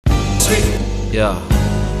Yeah.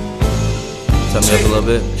 Turn me up a little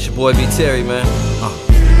bit. It's your boy Beatz, man.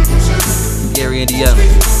 Gary, Indiana.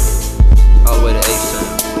 All the way to H-Town.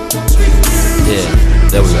 Yeah,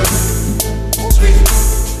 there we go.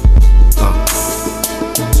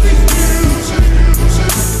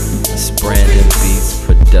 It's Brandon Beatz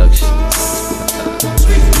Productions.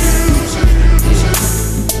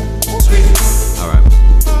 Alright.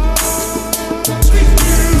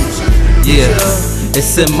 Yeah,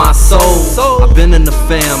 it's in my soul. I've been in the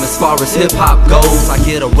fam as far as hip-hop goes. I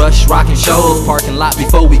get a rush rocking shows, parking lot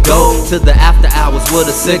before we go to the after hours with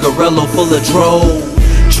a cigarello full of dro.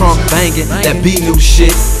 Trunk banging, that be new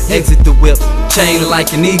shit. Exit the whip, chain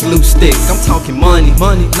like an igloo stick. I'm talking money,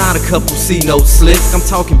 not a couple C-notes slick. I'm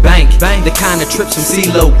talking bank, the kind of trips some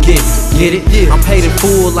C-Lo get it? I'm paid in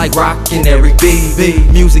full like Rock and Eric B.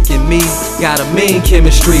 Music and me got a mean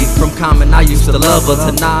chemistry. From Common, I used to love her,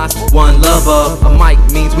 to Nas, one lover. A mic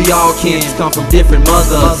means we all kids come from different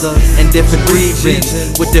mothers and different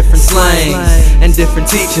regions with different slangs and different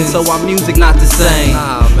teachings. So our music not the same.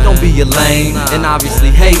 Don't be a lame and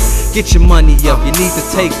obviously hate. Get your money up, you need to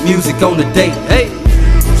take music on a date. Hey,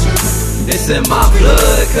 it's in my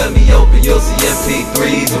blood. Cut me open, you'll see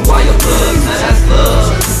MP3s and wire plugs. Now that's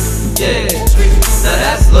love, yeah. Now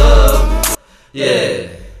that's love, yeah.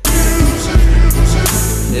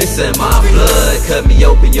 It's in my blood. Cut me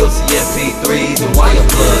open, you'll see MP3s and wire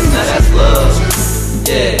plugs. Now that's love,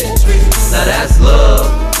 yeah. Now that's love,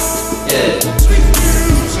 yeah.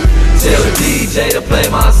 Tell the DJ to play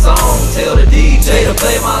my song. Tell the DJ to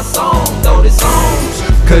play my song. Throw this on.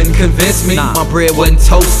 Couldn't convince me, my bread wasn't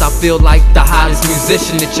toast. I feel like the hottest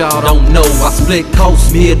musician that y'all don't know. I split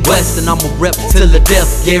coast, Midwest, and I'm a rep till the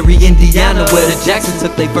death. Gary, Indiana, where the Jackson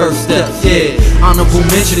took their first steps. Yeah, honorable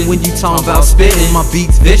mention when you talking about spitting. My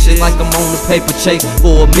beats vicious, like I'm on the paper chase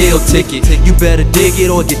for a meal ticket. You better dig it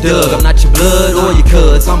or get dug. I'm not your blood or your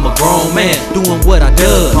cuz. I'm a grown man doing what I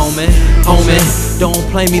does. Homie, don't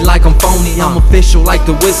play me like I'm phony. I'm official like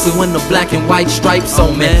the whistle when the black and white stripes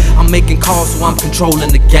on me. I'm making calls, so I'm controlling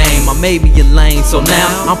the game. I made me a lane, so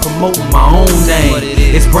now I'm promoting my own name.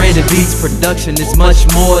 It's Brandon Beatz Production. It's much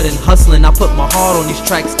more than hustling. I put my heart on these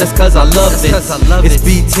tracks, that's cause I love it. It's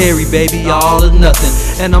Beatz, baby, all or nothing.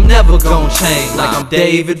 And I'm never gonna change like I'm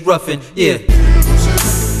David Ruffin. Yeah,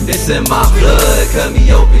 it's in my blood. Cut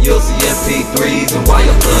me open, you'll see MP3s and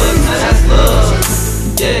wire plugs. Now that's love,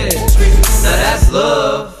 yeah. Now that's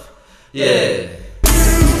love, yeah.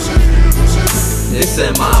 It's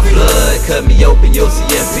in my blood. Cut me open, you'll see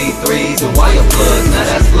MP3s and wire plugs. Now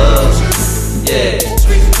that's love, yeah.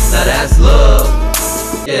 Now that's love,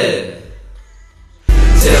 yeah.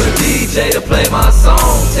 Tell the DJ to play my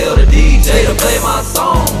song. Tell the DJ to play my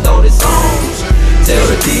song. Throw this on. Tell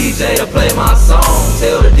the DJ to play my song.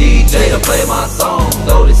 Tell the DJ to play my song.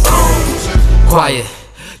 Throw this on. Quiet.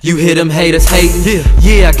 You hear them haters hating?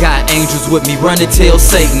 Yeah, I got angels with me, run and tell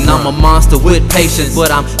Satan. I'm a monster with patience, but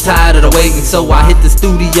I'm tired of the waiting. So I hit the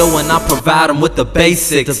studio and I provide them with the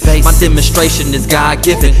basics. My demonstration is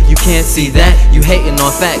God-given, you can't see that. You hating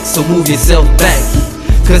on facts, so move yourself back.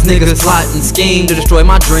 Cause niggas plot and scheme to destroy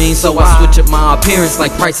my dreams. So I switch up my appearance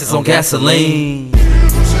like prices on gasoline.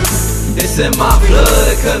 It's in my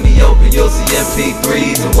blood. Cut me open, you'll see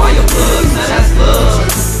MP3s and wire plugs. Now that's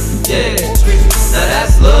love, yeah. Now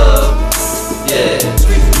that's love, yeah.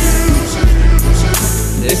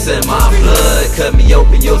 It's in my blood. Cut me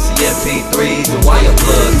open, you'll see MP3s and wire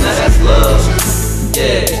plugs. Now that's love,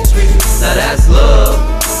 yeah. Now that's love,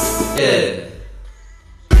 yeah.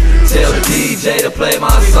 Tell the DJ to play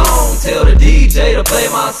my song. Tell the DJ to play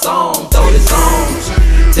my song. Throw this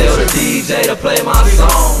on. Tell the DJ to play my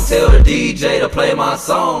song. Tell the DJ to play my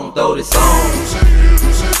song. Throw this on.